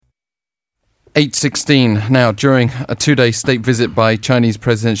8:16 now. During a two-day state visit by Chinese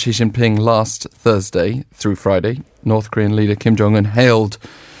President Xi Jinping last Thursday through Friday, North Korean leader Kim Jong-un hailed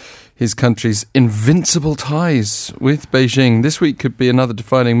his country's invincible ties with Beijing. This week could be another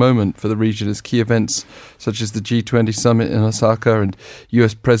defining moment for the region as key events such as the G20 summit in Osaka and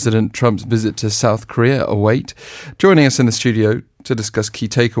US President Trump's visit to South Korea await. Joining us in the studio to discuss key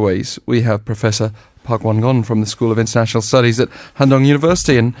takeaways, we have Professor Park Won Gon from the School of International Studies at Handong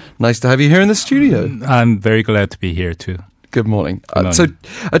University, and nice to have you here in the studio. I'm very glad to be here too. Good morning. Good morning.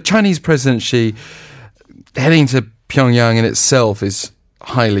 So, Chinese President Xi heading to Pyongyang in itself is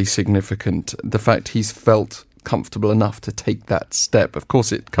highly significant. The fact he's felt comfortable enough to take that step. Of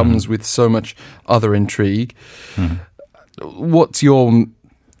course, it comes with so much other intrigue. What's your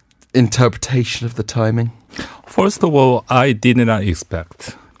interpretation of the timing? First of all, I did not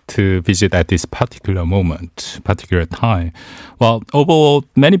expect to visit at this particular time. Well, overall,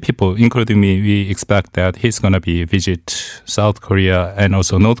 many people, including me, we expect that he's going to be visit South Korea and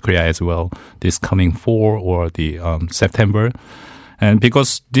also North Korea as well this coming fall or the September. And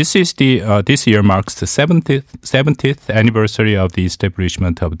because this year marks the 70th anniversary of the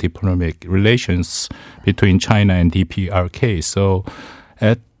establishment of diplomatic relations between China and DPRK. So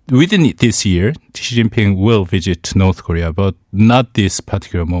within this year, Xi Jinping will visit North Korea, but not this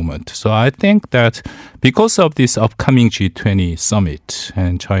particular moment. So I think that because of this upcoming G20 summit,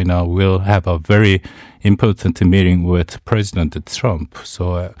 and China will have a very important meeting with President Trump.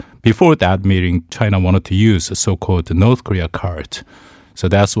 So before that meeting, China wanted to use a so-called North Korea card. So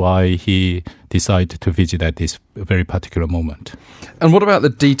that's why he decided to visit at this very particular moment. And what about the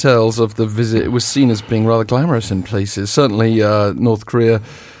details of the visit? It was seen as being rather glamorous in places. Certainly, North Korea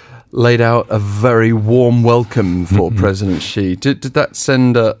laid out a very warm welcome for President Xi. Did that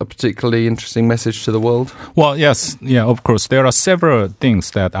send a particularly interesting message to the world? Well, yes. Yeah, of course. There are several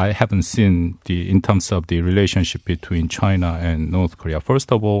things that I haven't seen in terms of the relationship between China and North Korea.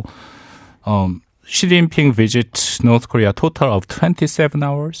 First of all, Xi Jinping visited North Korea total of 27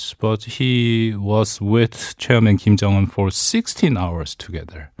 hours, but he was with Chairman Kim Jong-un for 16 hours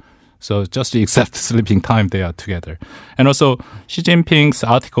together. So just except sleeping time, they are together. And also, Xi Jinping's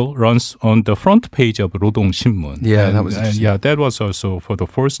article runs on the front page of Rodong Sinmun. Yeah, that was interesting. Yeah, that was also for the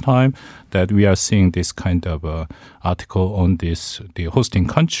first time that we are seeing this kind of article on the hosting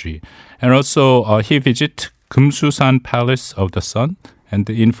country. And also, he visited Kumsusan Palace of the Sun. And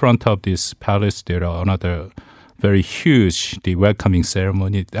in front of this palace, there are another very huge welcoming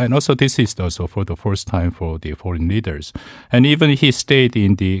ceremony. And also this is also for the first time for the foreign leaders. And even he stayed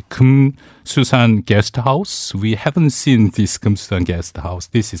in the Kumsusan guest house. We haven't seen this Kumsusan guest house.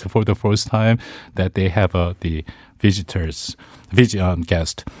 This is for the first time that they have the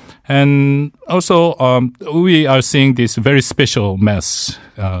guest. And also, we are seeing this very special mass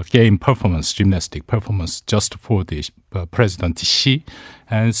game performance, gymnastic performance, just for the President Xi.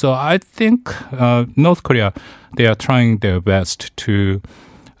 And so I think North Korea, they are trying their best to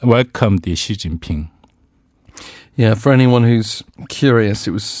welcome the Xi Jinping. Yeah, for anyone who's curious,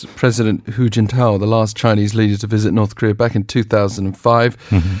 it was President Hu Jintao, the last Chinese leader to visit North Korea back in 2005.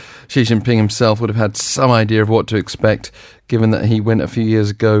 Xi Jinping himself would have had some idea of what to expect, given that he went a few years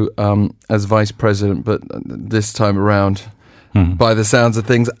ago as vice president, but this time around, by the sounds of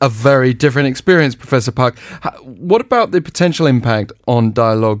things, a very different experience, Professor Park. What about the potential impact on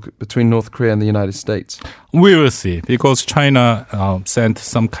dialogue between North Korea and the United States? We will see, because China sent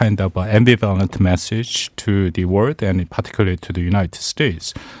some kind of ambivalent message to the world and particularly to the United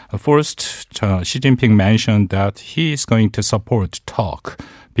States. First, Xi Jinping mentioned that he is going to support talk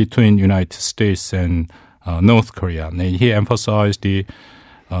between United States and North Korea. And he emphasized the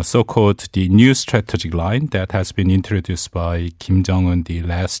so-called the new strategic line that has been introduced by Kim Jong-un the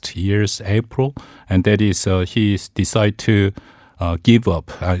last year's April, and that is he decided to give up.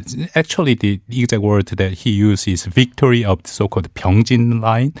 Actually, the exact word that he used is victory of the so-called Pyeongjin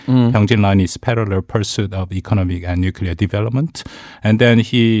line. Pyeongjin line is parallel pursuit of economic and nuclear development. And then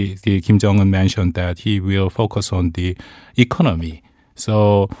Kim Jong-un mentioned that he will focus on the economy.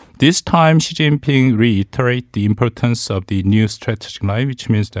 So this time, Xi Jinping reiterated the importance of the new strategic line, which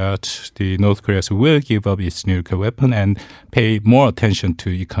means that the North Korea will give up its nuclear weapon and pay more attention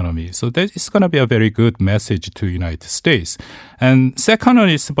to economy. So that is going to be a very good message to the United States. And second one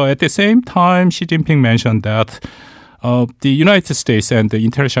is, but at the same time, Xi Jinping mentioned that the United States and the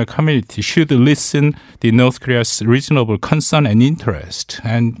international community should listen to North Korea's reasonable concern and interest.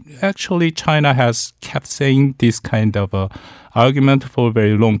 And actually, China has kept saying this kind of argument for a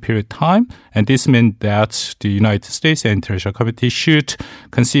very long period of time. And this means that the United States and international community should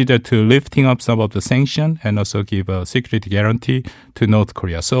consider to lifting up some of the sanctions and also give a security guarantee to North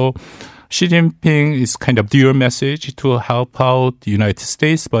Korea. So Xi Jinping is kind of dual message to help out the United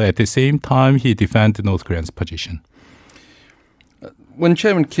States, but at the same time, he defends North Korea's position. When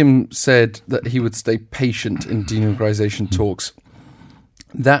Chairman Kim said that he would stay patient in denuclearization talks,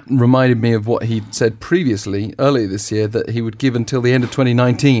 that reminded me of what he'd said previously, earlier this year, that he would give until the end of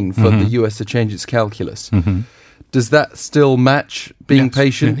 2019 for the US to change its calculus. Does that still match being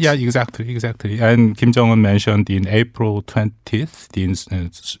patient? Yeah, exactly. And Kim Jong-un mentioned in April 20th,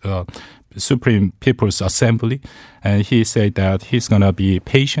 the Supreme People's Assembly, and he said that he's going to be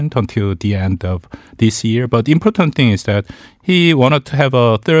patient until the end of this year. But the important thing is that he wanted to have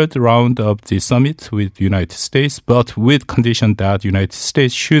a third round of the summit with the United States, but with condition that the United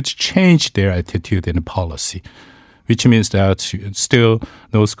States should change their attitude and policy, which means that still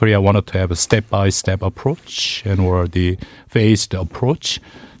North Korea wanted to have a step-by-step approach and or the phased approach.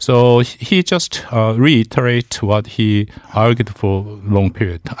 So he just reiterate what he argued for a long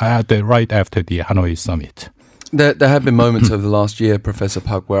period, right after the Hanoi summit. There have been moments over the last year, Professor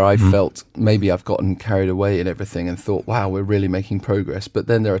Park, where I felt maybe I've gotten carried away in everything and thought, wow, we're really making progress. But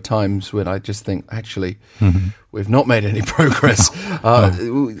then there are times when I just think, actually, we've not made any progress.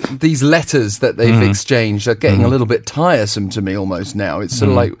 These letters that they've exchanged are getting a little bit tiresome to me almost now. It's sort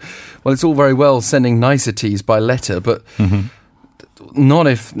of like, well, it's all very well sending niceties by letter, but not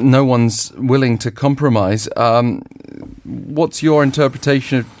if no one's willing to compromise. What's your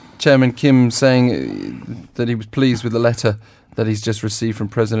interpretation of Chairman Kim saying that he was pleased with the letter that he's just received from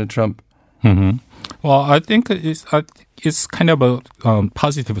President Trump? Well, I think it's kind of a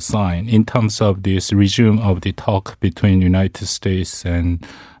positive sign in terms of this resume of the talk between United States and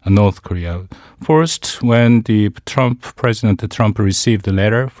North Korea. First, when President Trump received the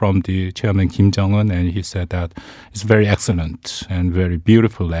letter from the Chairman Kim Jong-un, and he said that it's very excellent and very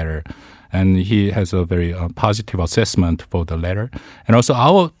beautiful letter. And he has a very positive assessment for the letter. And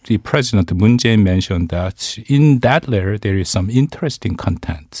also the President Moon Jae-in mentioned that in that letter, there is some interesting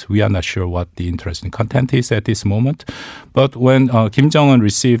content. We are not sure what the interesting content is at this moment. But when Kim Jong-un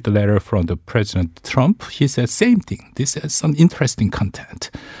received the letter from the President Trump, he said same thing. This has some interesting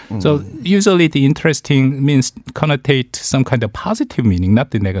content. So usually the interesting means connotate some kind of positive meaning,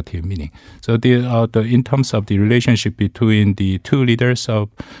 not the negative meaning. So in terms of the relationship between the two leaders of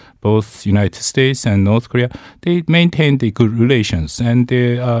both United States and North Korea, they maintain the good relations, and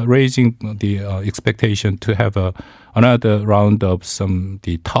they are raising the expectation to have another round of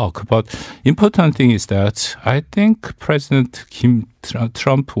the talk. But important thing is that I think President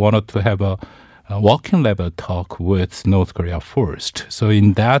Trump wanted to have a working level talk with North Korea first. So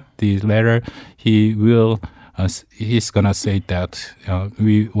in that, the letter, he's going to say that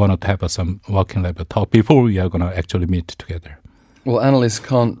we want to have some working level talk before we are going to actually meet together. Well, analysts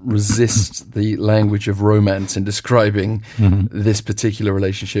can't resist the language of romance in describing this particular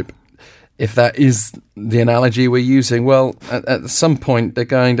relationship. If that is the analogy we're using, well, at some point they're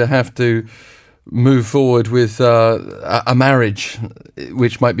going to have to move forward with a marriage,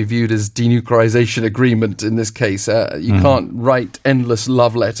 which might be viewed as denuclearization agreement in this case. You can't write endless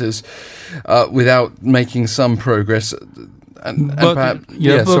love letters without making some progress. And perhaps,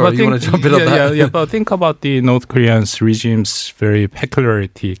 you want to jump in on that? Yeah, but think about the North Korean's regime's very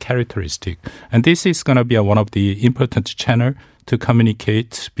peculiarity characteristic. And this is going to be one of the important channels to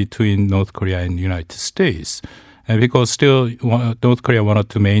communicate between North Korea and the United States. And because still North Korea wanted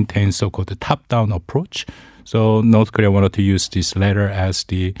to maintain so-called top-down approach. So North Korea wanted to use this letter as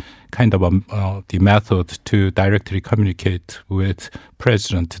the kind of the method to directly communicate with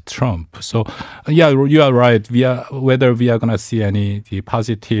President Trump. So, yeah, you are right. Whether we are going to see any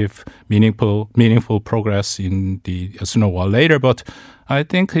positive, meaningful progress in the sooner or later, but I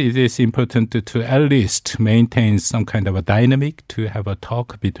think it is important to at least maintain some kind of a dynamic to have a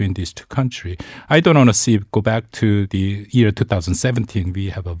talk between these two countries. I don't want to go back to the year 2017. We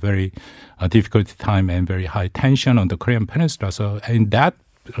have a very difficult time and very high tension on the Korean Peninsula. So in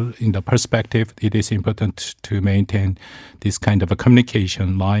the perspective, it is important to maintain this kind of a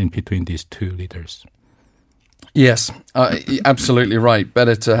communication line between these two leaders. Yes, absolutely right.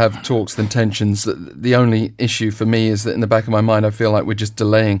 Better to have talks than tensions. The only issue for me is that in the back of my mind, I feel like we're just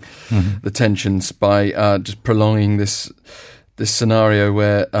delaying the tensions by just prolonging this scenario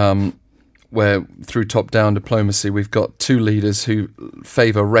where where through top-down diplomacy we've got two leaders who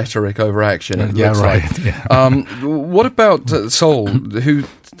favour rhetoric over action. It looks right. like. Yeah. What about Seoul, who...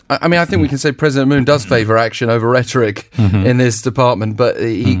 I mean, I think we can say President Moon does favour action over rhetoric in this department, but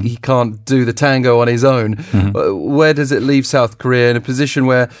he can't do the tango on his own. Where does it leave South Korea in a position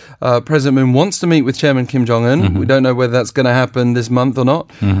where President Moon wants to meet with Chairman Kim Jong-un? We don't know whether that's going to happen this month or not.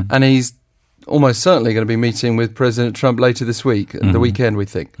 And he's almost certainly going to be meeting with President Trump later this week, the weekend, we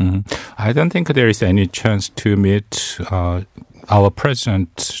think. I don't think there is any chance to meet our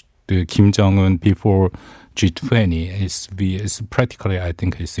President Kim Jong-un before G20 is practically, I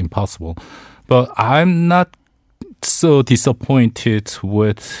think, it's impossible. But I'm not so disappointed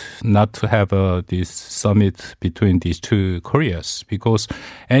with not to have this summit between these two Koreas, because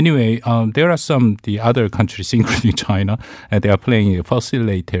anyway, there are the other countries, including China, and they are playing a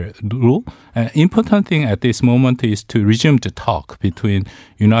facilitator role. Important thing at this moment is to resume the talk between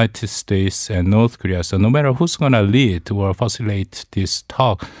United States and North Korea. So no matter who's going to lead or facilitate this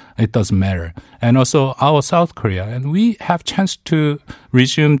talk, it doesn't matter. And also our South Korea, and we have chance to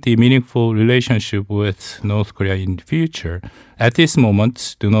resume the meaningful relationship with North Korea in the future. At this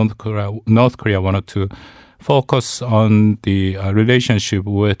moment, the North Korea wanted to focus on the relationship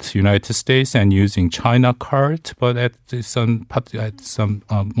with United States and using China card, but at some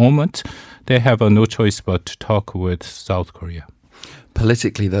moment, they have no choice but to talk with South Korea.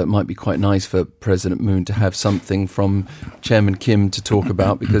 Politically, though, it might be quite nice for President Moon to have something from Chairman Kim to talk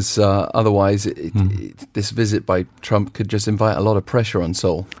about, because otherwise this visit by Trump could just invite a lot of pressure on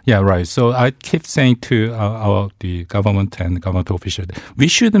Seoul. Yeah, right. So I keep saying to the government and government officials, we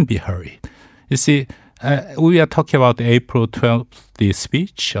shouldn't be hurried. You see, we are talking about the April 12th, the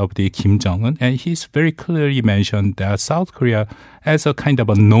speech of the Kim Jong-un, and he's very clearly mentioned that South Korea as a kind of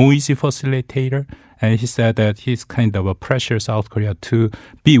a noisy facilitator, and he said that he's kind of a pressure South Korea to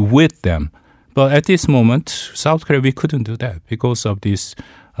be with them. But at this moment, South Korea, we couldn't do that because of this,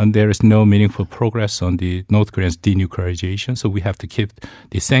 and there is no meaningful progress on the North Korea's denuclearization. So we have to keep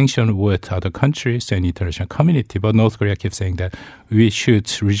the sanction with other countries and international community. But North Korea keeps saying that we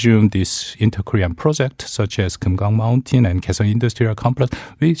should resume this inter-Korean project, such as Kumgang Mountain and Kaesong Industrial Complex.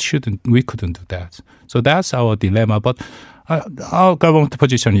 We couldn't do that. So that's our dilemma. But our government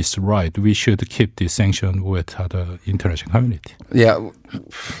position is right. We should keep the sanction with other international community. Yeah,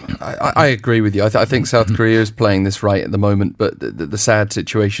 I agree with you. I think South Korea is playing this right at the moment, but the sad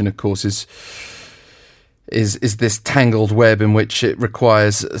situation, of course, is this tangled web in which it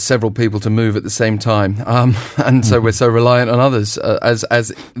requires several people to move at the same time. And so we're so reliant on others,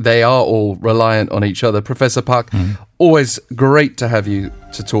 as they are all reliant on each other. Professor Park, always great to have you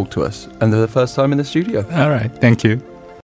to talk to us. And the first time in the studio. All right. Thank you.